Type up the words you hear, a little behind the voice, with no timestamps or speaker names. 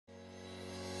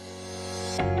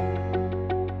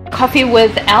Coffee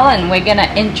with Alan. We're going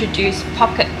to introduce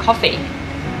pocket coffee.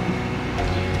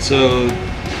 So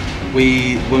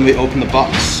when we open the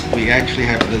box, we actually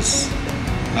have this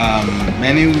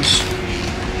menus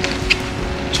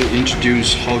to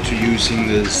introduce how to using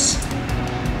this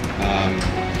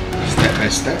step by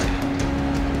step.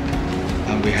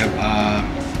 And we have a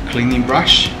cleaning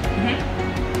brush. We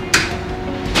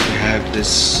have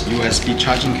this USB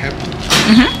charging cable.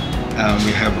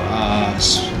 We have a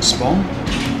spoon.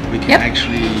 We can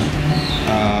actually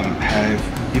have,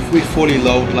 if we fully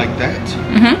load like that,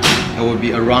 that would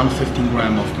be around 15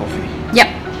 grams of coffee. Yep.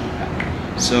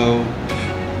 So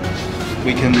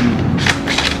we can.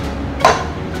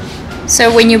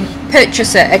 So when you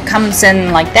purchase it, it comes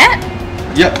in like that?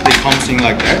 Yep, it comes in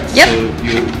like that. Yep. So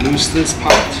you lose this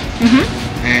part,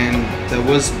 and that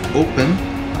was open.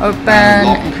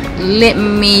 Let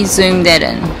me zoom that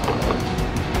in.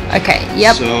 Okay,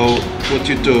 yep. So what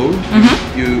you do,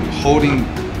 you holding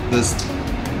this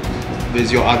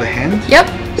with your other hand. Yep.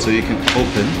 So you can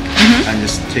open and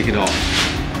just take it off.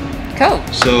 Cool.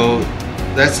 So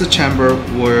that's the chamber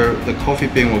where the coffee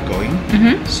bean will go in.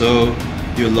 So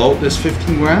you load this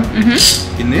 15 grams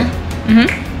in there,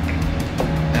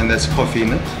 and that's coffee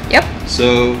in it. Yep.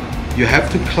 So you have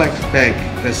to collect back.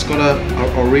 That's got a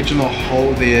original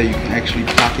hole there. You can actually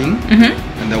plug in,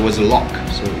 and there was a lock.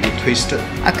 So you twist it.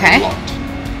 Okay. Locked.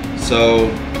 So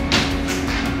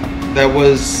there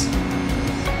was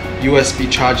USB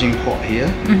charging port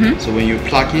here. So when you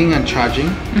plug in and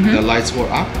charging, the lights were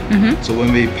up. So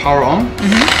when we power on,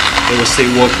 they will stay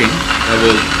working.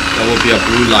 There will be a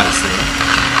blue light there.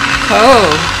 Oh.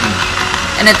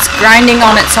 And it's grinding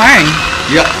on its own.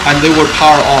 Yeah, and they will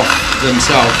power off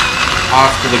themselves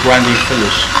after the grinding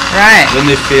finish. Right. When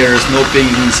they feel there's no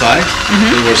bean inside,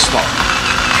 they will stop.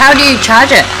 How do you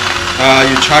charge it?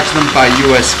 You charge them by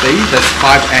USB. That's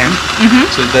 5 amp.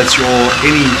 So that's your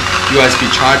any USB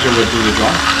charger will do the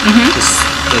job.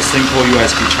 The simple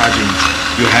USB charging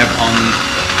you have on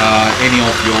any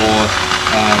of your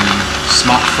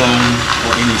smartphone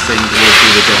or anything will do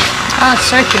the job. Oh,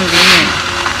 it's so convenient.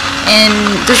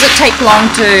 And does it take long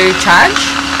to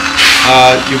charge?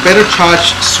 You better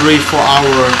charge 3-4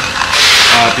 hours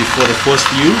before the first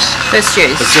use. First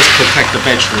use. But just protect the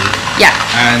battery. Yeah.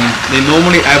 And they're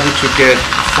normally able to get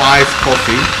 5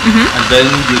 coffee, and then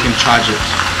you can charge it.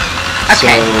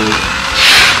 Okay. So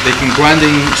they can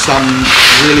grinding some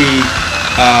really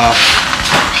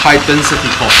high density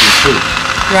coffee too.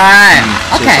 Right.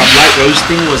 So Okay. some light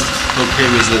roasting was okay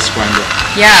with this grinder.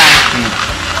 Yeah.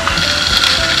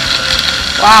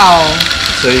 Wow.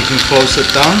 So you can close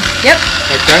it down. Yep.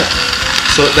 Like that.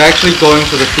 So they're actually going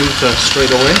to the filter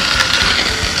straight away.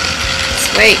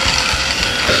 Sweet.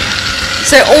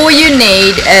 So all you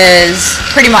need is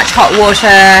pretty much hot water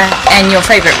and your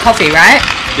favorite coffee, right?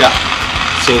 Yeah.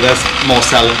 So that's more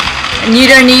salad. And you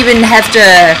don't even have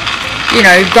to, you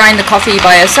know, grind the coffee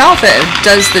by yourself. It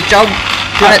does the job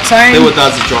on its own. They will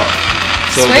do the job.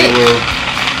 So Sweet. they will.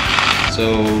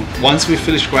 So once we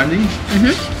finish grinding,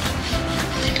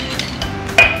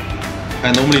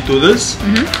 I normally do this.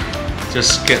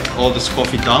 Just get all this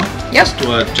coffee down. Yep. Just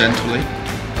do it gently,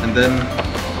 and then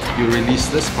you release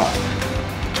this part.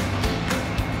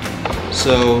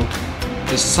 So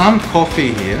there's some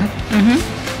coffee here.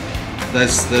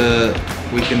 That's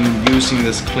we can using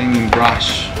this cleaning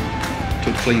brush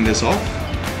to clean this off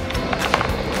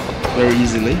very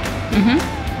easily.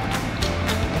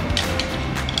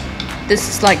 This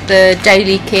is like the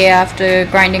daily care after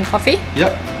grinding coffee?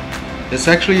 Yep. It's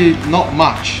actually not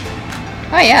much.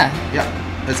 Oh yeah. Yeah,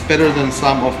 it's better than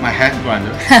some of my hand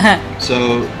grinder.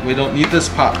 So we don't need this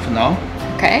part for now.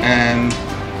 Okay. And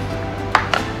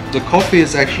the coffee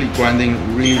is actually grinding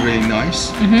really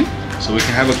nice. So we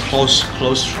can have a close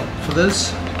shot for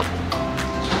this.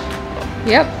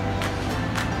 Yep.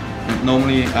 And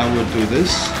normally I would do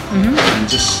this and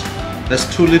just there's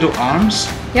 2 little arms.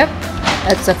 Yep.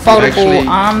 It's a foldable actually,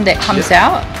 arm that comes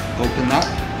out. Open up.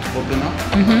 Put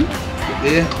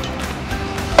there.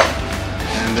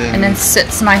 And then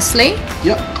sits nicely.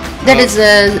 Yep. That is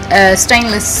a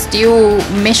stainless steel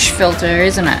mesh filter,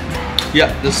 isn't it?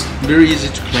 Yeah, that's very easy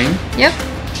to clean. Yep.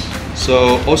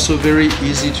 So also very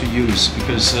easy to use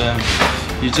because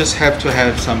you just have to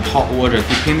have some hot water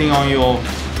depending on your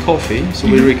coffee. So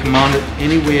we recommend it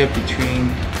anywhere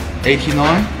between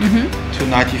 89 to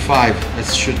 95 that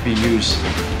should be used.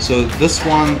 So this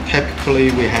one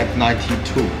typically we had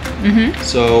 92.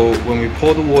 So when we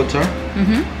pour the water,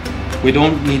 we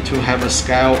don't need to have a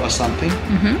scale or something.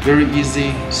 Very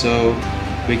easy. So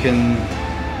we can.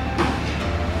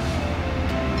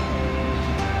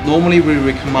 Normally we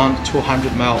recommend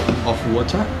 200 ml of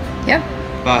water. Yep.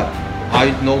 but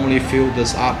I normally fill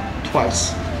this up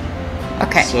twice.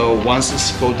 Okay. So once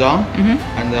it's go down,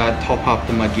 and I top up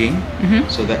them again,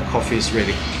 so that coffee is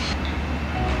ready.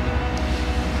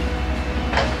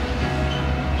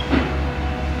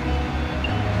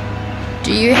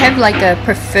 Do you have like a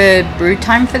preferred brew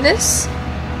time for this?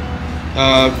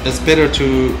 It's better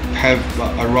to have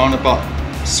around about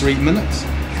 3 minutes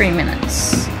 3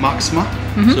 minutes. maximum.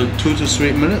 So 2 to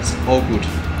 3 minutes, all good.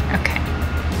 Okay.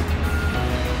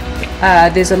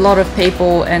 There's a lot of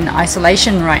people in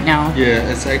isolation right now.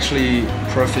 Yeah, it's actually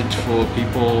perfect for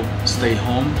people stay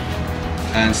home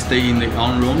and stay in their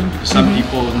own room. Some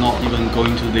people not even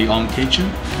going to their own kitchen.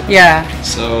 Yeah.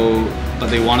 So, but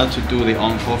they wanted to do their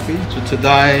own coffee. So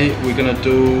today we're gonna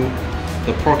do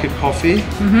the pocket coffee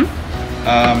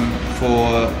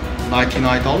for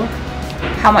 $99.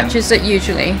 How much is it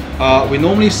usually? We're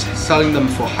normally selling them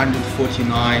for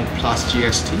 $149 plus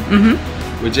GST.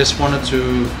 We just wanted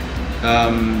to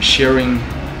sharing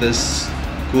this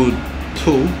good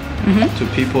tool to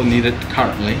people needed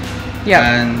currently.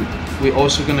 Yeah. And we're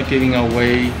also gonna giving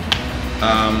away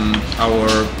our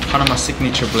Panama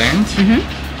signature blend,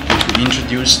 which we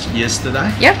introduced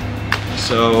yesterday. Yep.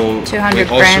 So 200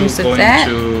 we're grams also of going that.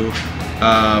 to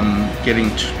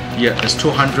it's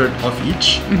 200 of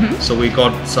each. So we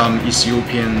got some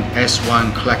Ethiopian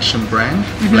S1 collection blend.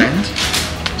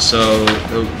 So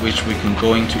which we can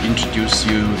going to introduce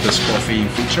you this coffee in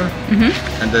future.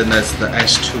 And then that's the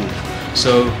S2.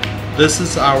 So this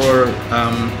is our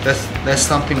that's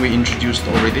something we introduced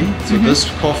already. So this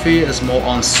coffee is more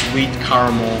on sweet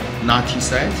caramel nutty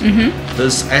side.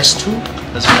 This S2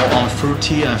 is more on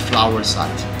fruity and flower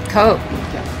side. Cool.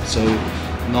 Yeah. So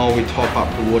now we top up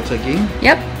the water again.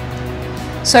 Yep.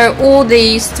 So all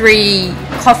these 3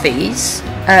 coffees,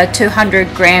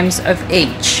 200 grams of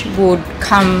each, would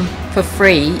come for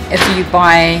free if you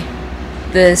buy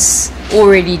this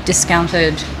already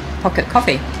discounted pocket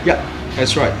coffee. Yeah,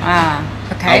 that's right. Ah,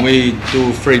 okay. And we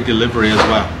do free delivery as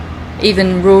well.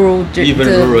 Even rural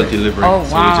rural delivery. Oh,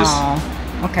 So wow. we just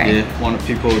okay. want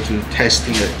people to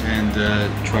testing it and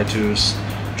try to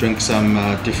drink some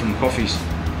different coffees.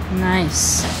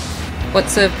 Nice.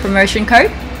 What's the promotion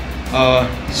code?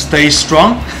 Stay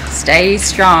strong. Stay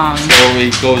strong. So we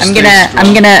go.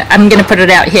 I'm gonna put it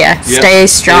out here. Yep, Stay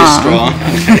strong.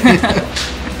 Stay strong.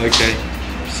 Okay.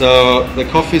 So the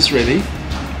coffee is ready.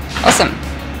 Awesome.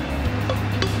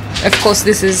 Of course,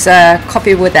 this is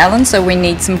Coffee with Alan, so we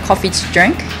need some coffee to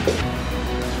drink.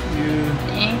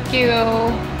 Thank you.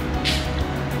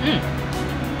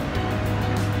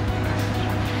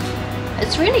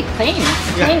 It's really clean.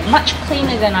 Much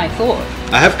cleaner than I thought.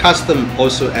 I have custom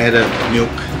also added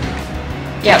milk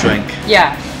to drink.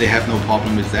 Yeah. They have no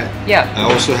problem with that. Yeah. I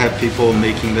also have people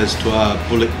making this to a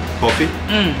bullet coffee.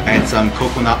 Add some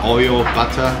coconut oil,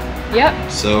 butter.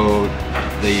 Yep. So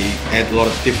they add a lot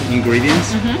of different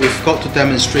ingredients. We've got to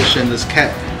demonstration this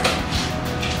cap.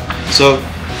 So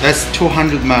that's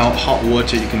 200 ml hot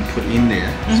water you can put in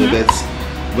there. So that's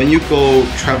when you go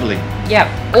traveling. Yeah.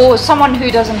 Or someone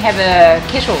who doesn't have a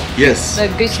kettle. Yes. The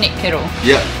gooseneck kettle.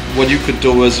 Yeah. What you could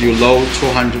do is you load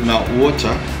 200 ml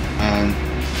water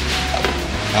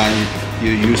and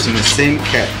you're using the same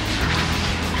cap,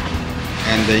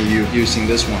 and then you're using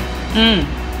this one.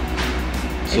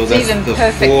 So it's that's even the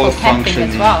perfect full for camping function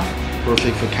as well.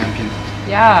 Perfect for camping.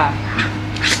 Yeah.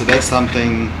 So that's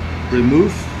something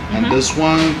remove, and this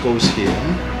one goes here,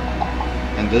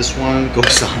 and this one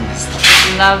goes on this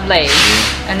side. Lovely.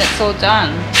 And it's all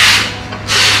done.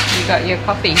 You got your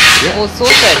coffee all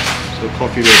sorted. So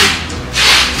coffee ready.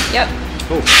 Yep.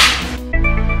 Oh.